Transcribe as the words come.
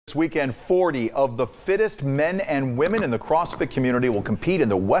This weekend, 40 of the fittest men and women in the CrossFit community will compete in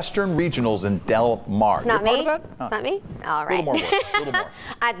the Western Regionals in Del Mar. It's not me. Huh. It's not me. All right. A little more work. A little more.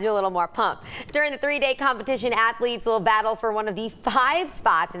 I have to do a little more pump. During the 3-day competition, athletes will battle for one of the 5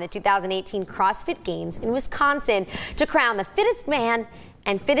 spots in the 2018 CrossFit Games in Wisconsin to crown the fittest man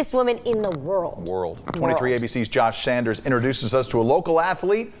and fittest woman in the world. 23 ABC's Josh Sanders introduces us to a local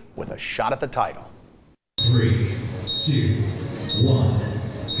athlete with a shot at the title. 3, 2, 1.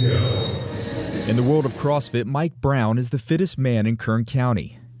 Go. In the world of CrossFit, Mike Brown is the fittest man in Kern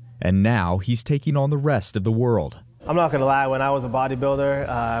County. And now he's taking on the rest of the world. I'm not going to lie, when I was a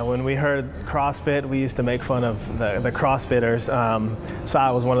bodybuilder, when we heard CrossFit, we used to make fun of the CrossFitters. So I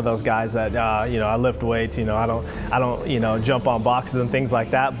was one of those guys that, I lift weights, I don't, jump on boxes and things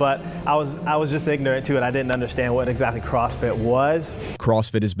like that. But I was just ignorant to it. I didn't understand what exactly CrossFit was.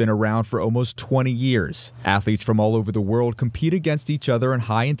 CrossFit has been around for almost 20 years. Athletes from all over the world compete against each other in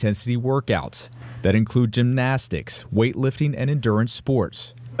high-intensity workouts that include gymnastics, weightlifting, and endurance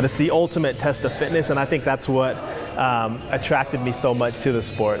sports. But it's the ultimate test of fitness, and I think that's what attracted me so much to the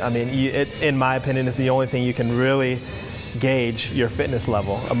sport. I mean, in my opinion, it's the only thing you can really gauge your fitness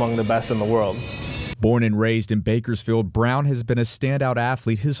level among the best in the world. Born and raised in Bakersfield, Brown has been a standout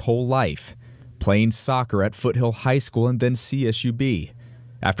athlete his whole life, playing soccer at Foothill High School and then CSUB.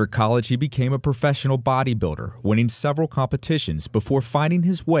 After college, he became a professional bodybuilder, winning several competitions before finding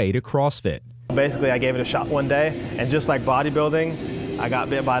his way to CrossFit. Basically, I gave it a shot one day, and just like bodybuilding, I got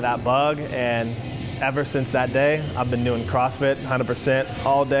bit by that bug, and ever since that day, I've been doing CrossFit 100%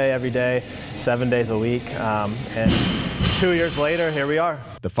 all day, every day, 7 days a week, and 2 years later, here we are.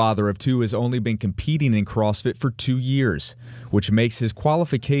 The father of 2 has only been competing in CrossFit for 2 years, which makes his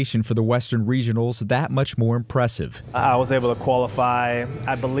qualification for the Western Regionals that much more impressive. I was able to qualify,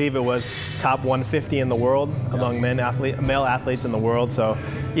 I believe it was top 150 in the world among male athletes in the world. So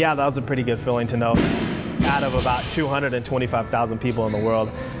yeah, that was a pretty good feeling to know out of about 225,000 people in the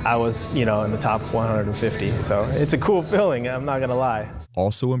world, I was, in the top 150. So it's a cool feeling, I'm not gonna lie.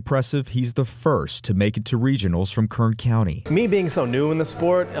 Also impressive, he's the first to make it to regionals from Kern County. Me being so new in the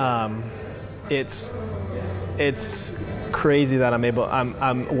sport, it's crazy that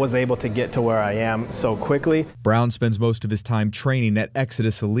I was able to get to where I am so quickly. Brown spends most of his time training at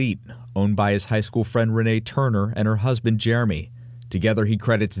Exodus Elite, owned by his high school friend Renee Turner and her husband Jeremy. Together, he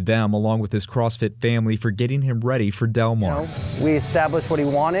credits them, along with his CrossFit family, for getting him ready for Del Mar. We established what he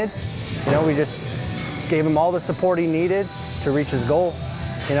wanted. We just gave him all the support he needed to reach his goal.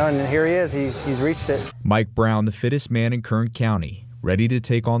 And here he is. He's reached it. Mike Brown, the fittest man in Kern County, ready to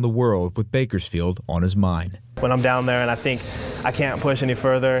take on the world with Bakersfield on his mind. When I'm down there and I think I can't push any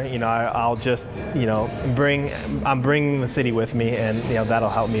further, I'll just, I'm bringing the city with me, and that'll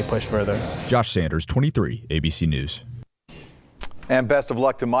help me push further. Josh Sanders, 23 ABC News. And best of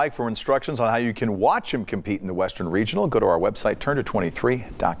luck to Mike. For instructions on how you can watch him compete in the Western Regional, go to our website,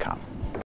 turnto23.com.